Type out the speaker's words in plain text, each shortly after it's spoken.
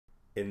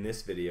In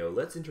this video,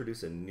 let's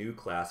introduce a new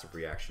class of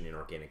reaction in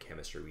organic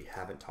chemistry we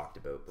haven't talked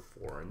about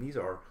before, and these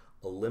are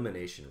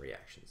elimination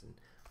reactions. And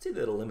I'd say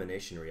that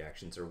elimination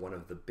reactions are one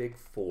of the big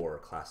four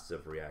classes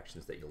of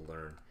reactions that you'll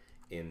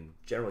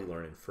generally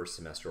learn in first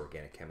semester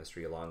organic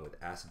chemistry, along with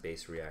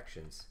acid-base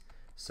reactions,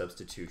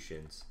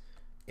 substitutions,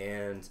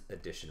 and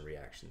addition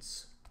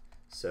reactions.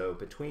 So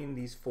between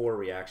these four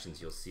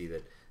reactions, you'll see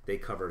that they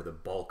cover the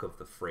bulk of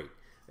the freight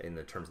in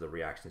the terms of the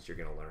reactions you're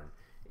going to learn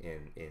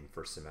in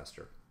first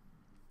semester.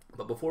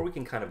 But before we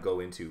can kind of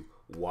go into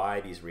why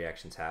these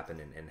reactions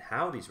happen and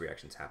how these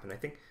reactions happen, I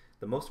think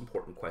the most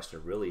important question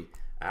to really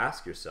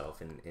ask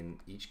yourself in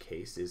each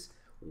case is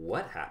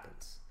what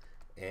happens?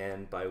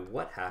 And by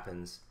what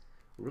happens,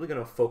 we're really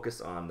going to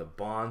focus on the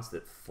bonds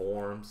that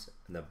forms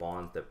and the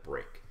bonds that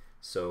break.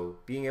 So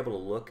being able to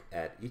look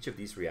at each of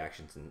these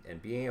reactions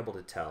and being able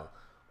to tell,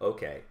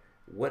 okay,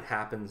 what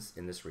happens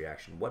in this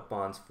reaction? What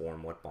bonds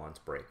form? What bonds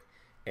break?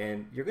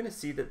 And you're going to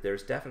see that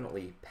there's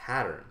definitely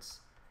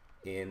patterns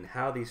in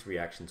how these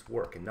reactions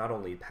work, and not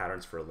only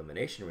patterns for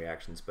elimination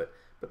reactions, but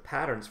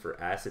patterns for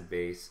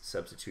acid-base,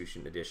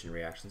 substitution, addition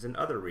reactions, and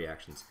other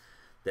reactions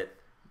that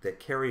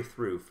carry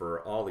through for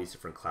all these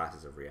different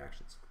classes of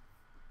reactions.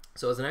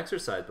 So as an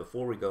exercise,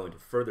 before we go into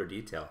further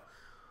detail,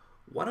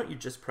 why don't you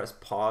just press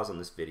pause on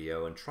this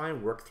video and try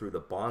and work through the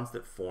bonds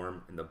that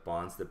form and the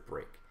bonds that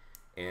break.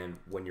 And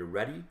when you're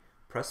ready,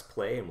 press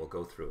play and we'll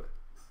go through it.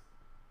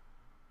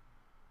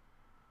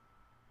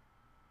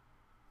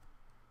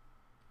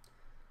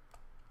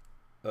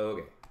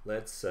 Okay,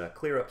 let's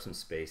clear up some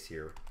space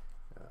here,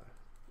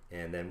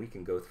 and then we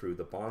can go through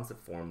the bonds that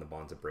form, the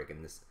bonds that break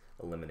in this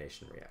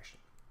elimination reaction.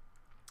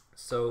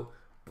 So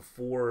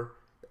before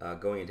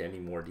going into any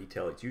more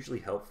detail, it's usually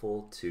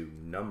helpful to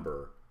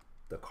number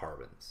the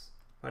carbons.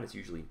 I find it's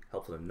usually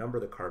helpful to number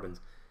the carbons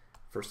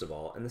first of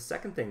all, and the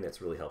second thing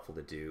that's really helpful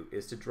to do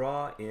is to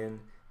draw in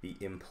the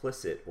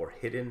implicit or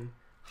hidden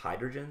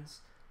hydrogens,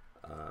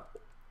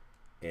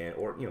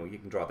 or you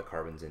can draw the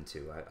carbons in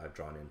too. I've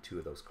drawn in 2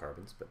 of those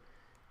carbons, but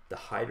the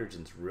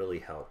hydrogens really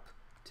help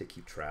to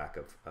keep track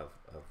of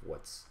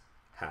what's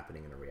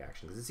happening in a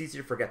reaction, because it's easy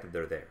to forget that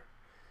they're there.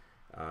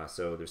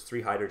 So there's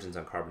 3 hydrogens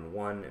on carbon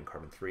 1 and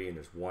carbon 3, and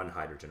there's 1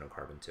 hydrogen on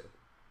carbon 2.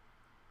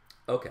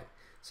 Okay,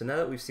 so now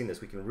that we've seen this,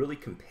 we can really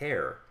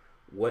compare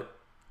what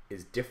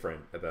is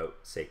different about,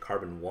 say,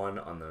 carbon 1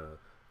 on the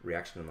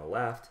reaction on the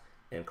left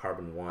and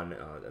carbon 1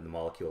 and the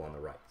molecule on the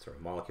right. Sorry,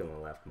 molecule on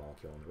the left,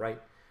 molecule on the right.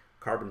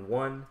 Carbon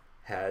 1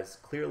 has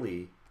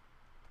clearly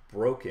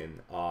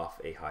broken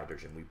off a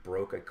hydrogen. We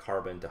broke a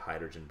carbon to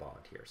hydrogen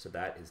bond here, so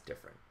that is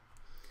different.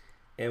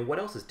 And what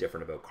else is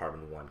different about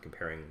carbon 1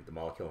 comparing the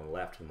molecule on the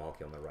left to the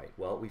molecule on the right?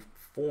 Well, we've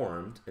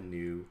formed a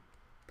new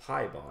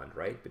pi bond,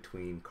 right,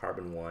 between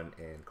carbon 1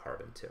 and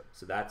carbon 2.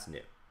 So that's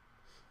new.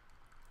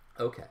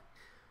 Okay,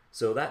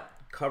 so that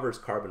covers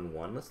carbon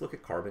 1. Let's look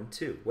at carbon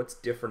 2. What's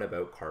different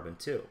about carbon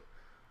 2?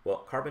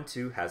 Well, carbon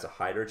 2 has a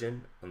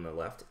hydrogen on the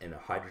left and a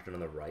hydrogen on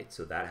the right,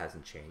 so that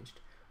hasn't changed.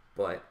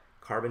 But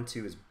carbon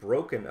 2 has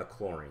broken a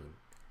chlorine.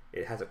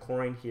 It has a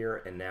chlorine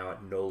here, and now it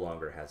no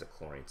longer has a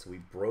chlorine. So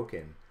we've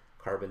broken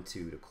carbon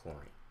 2 to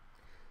chlorine.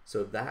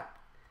 So that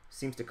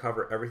seems to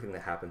cover everything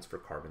that happens for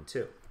carbon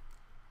 2.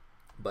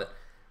 But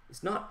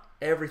it's not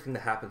everything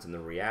that happens in the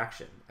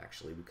reaction,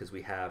 actually, because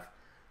we have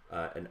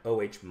an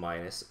OH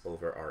minus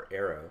over our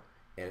arrow,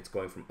 and it's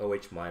going from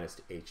OH minus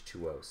to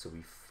H2O. So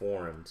we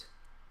formed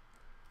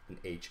an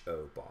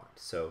HO bond.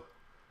 So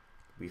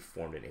we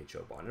formed an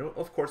HO bond. And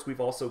of course, we've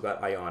also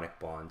got ionic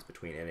bonds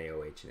between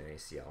NaOH and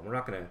NaCl. And we're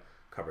not going to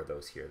cover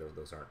those here, though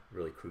those aren't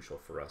really crucial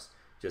for us.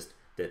 Just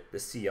that the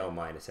Cl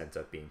minus ends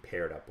up being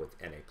paired up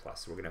with Na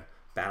plus. So we're going to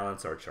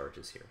balance our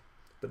charges here.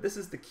 But this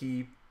is the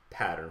key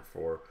pattern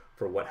for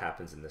what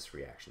happens in this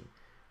reaction.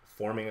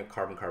 Forming a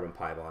carbon-carbon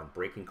pi bond,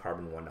 breaking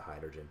carbon 1 to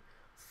hydrogen,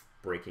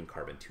 breaking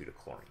carbon 2 to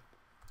chlorine.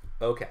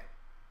 Okay.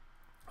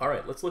 All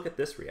right, let's look at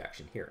this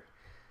reaction here.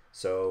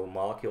 So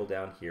molecule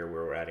down here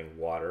where we're adding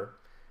water,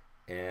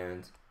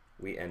 and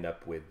we end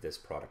up with this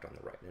product on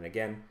the right. And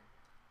again,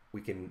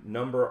 we can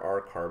number our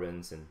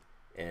carbons, and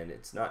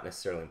it's not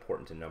necessarily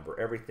important to number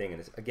everything.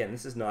 And again,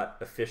 this is not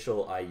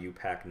official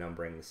IUPAC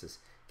numbering. This is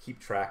keep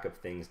track of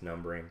things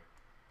numbering,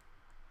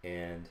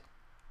 and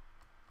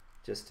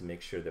just to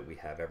make sure that we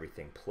have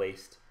everything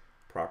placed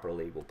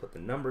properly, we'll put the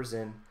numbers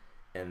in,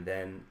 and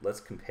then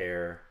let's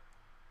compare.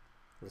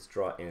 Let's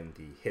draw in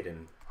the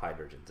hidden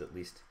hydrogens, at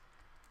least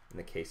in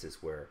the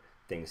cases where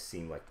things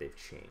seem like they've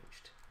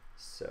changed.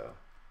 So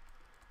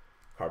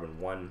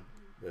carbon 1,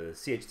 the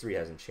CH3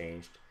 hasn't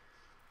changed,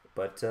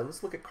 but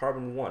let's look at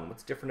carbon 1.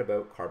 What's different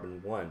about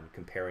carbon 1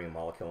 comparing a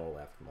molecule on the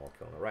left and a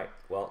molecule on the right?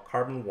 Well,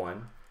 carbon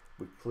 1,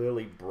 we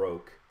clearly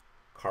broke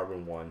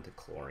carbon 1 to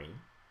chlorine,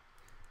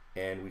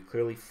 and we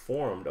clearly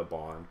formed a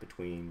bond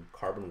between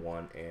carbon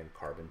 1 and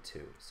carbon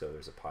 2. So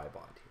there's a pi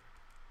bond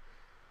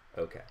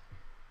here. Okay,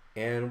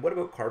 and what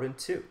about carbon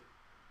 2?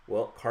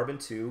 Well, carbon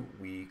 2,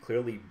 we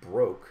clearly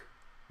broke.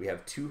 We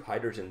have 2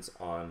 hydrogens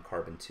on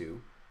carbon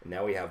 2, and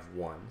now we have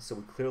 1. So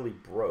we clearly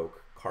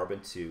broke carbon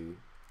 2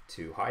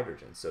 to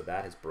hydrogen, so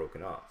that has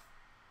broken off.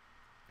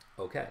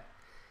 Okay,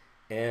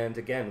 And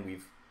again,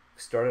 we've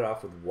started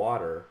off with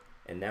water,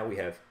 and now we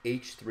have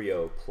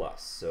H3O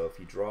plus. So if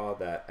you draw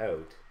that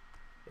out,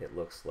 it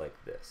looks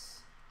like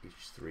this.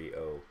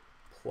 H3O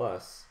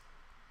plus,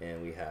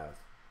 and we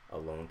have a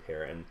lone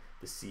pair, and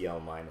the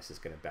Cl minus is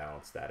going to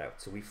balance that out.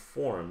 So we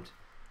formed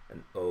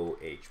an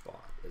OH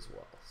bond as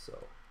well.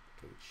 So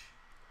H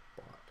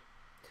bond.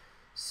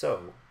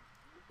 So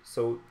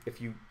if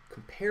you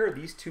compare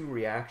these two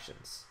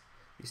reactions,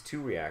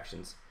 we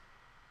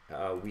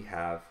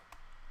have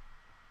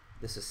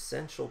this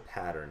essential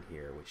pattern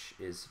here, which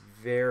is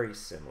very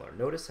similar.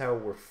 Notice how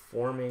we're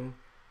forming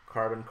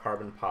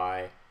carbon-carbon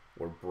pi,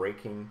 we're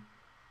breaking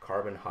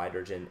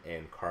carbon-hydrogen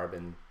and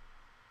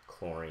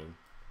carbon-chlorine,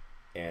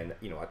 and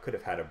I could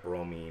have had a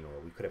bromine, or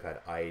we could have had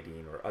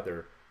iodine, or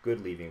other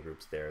good leaving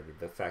groups there.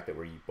 The fact that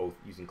we're both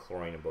using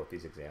chlorine in both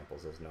these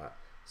examples is not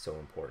so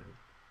important.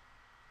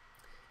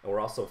 And we're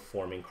also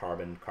forming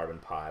carbon-carbon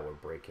pi, we're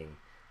breaking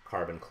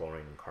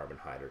carbon-chlorine and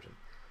carbon-hydrogen.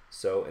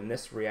 So in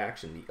this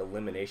reaction, the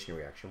elimination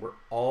reaction, we're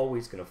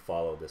always going to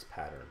follow this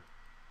pattern.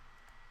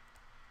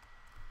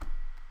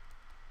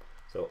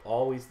 So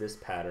always this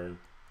pattern.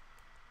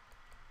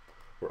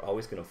 We're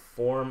always going to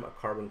form a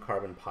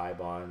carbon-carbon pi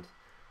bond.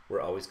 We're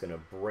always going to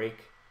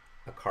break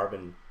a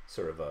carbon,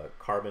 sort of a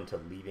carbon to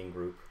leaving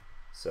group.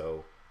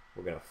 So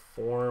we're going to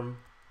form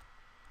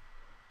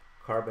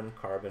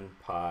carbon-carbon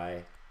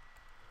pi.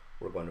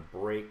 We're going to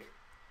break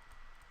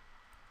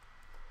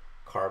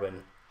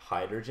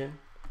carbon-hydrogen.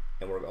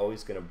 And we're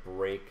always going to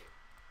break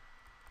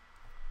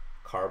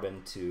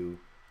carbon to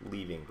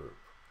leaving group.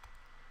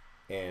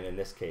 And in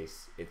this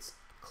case, it's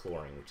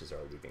chlorine, which is our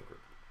leaving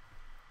group.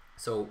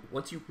 So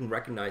once you can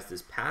recognize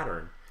this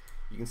pattern,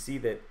 you can see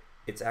that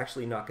it's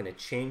actually not going to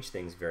change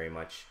things very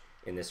much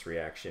in this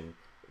reaction.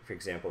 For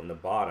example, in the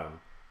bottom,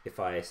 if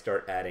I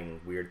start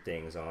adding weird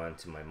things on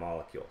to my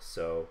molecule.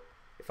 So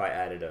if I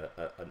added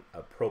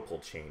a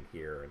propyl chain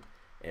here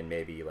and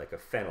maybe like a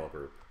phenyl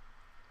group,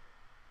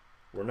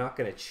 we're not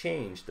going to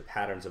change the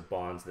patterns of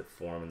bonds that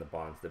form and the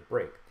bonds that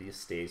break. These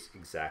stays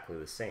exactly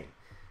the same.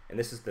 And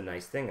this is the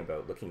nice thing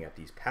about looking at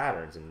these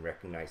patterns and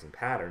recognizing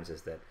patterns,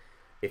 is that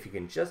if you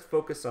can just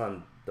focus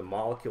on the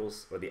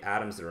molecules or the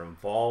atoms that are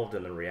involved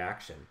in the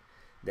reaction,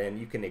 then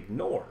you can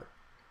ignore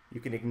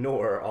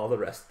all the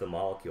rest of the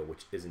molecule,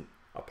 which isn't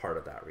a part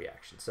of that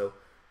reaction. So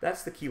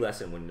that's the key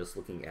lesson when just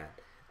looking at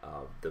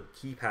the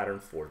key pattern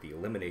for the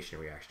elimination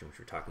reaction, which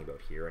we're talking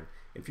about here. And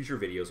in future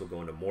videos, we'll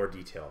go into more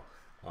detail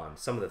on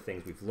some of the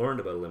things we've learned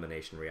about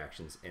elimination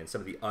reactions and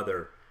some of the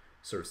other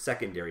sort of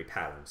secondary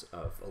patterns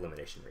of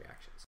elimination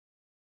reactions.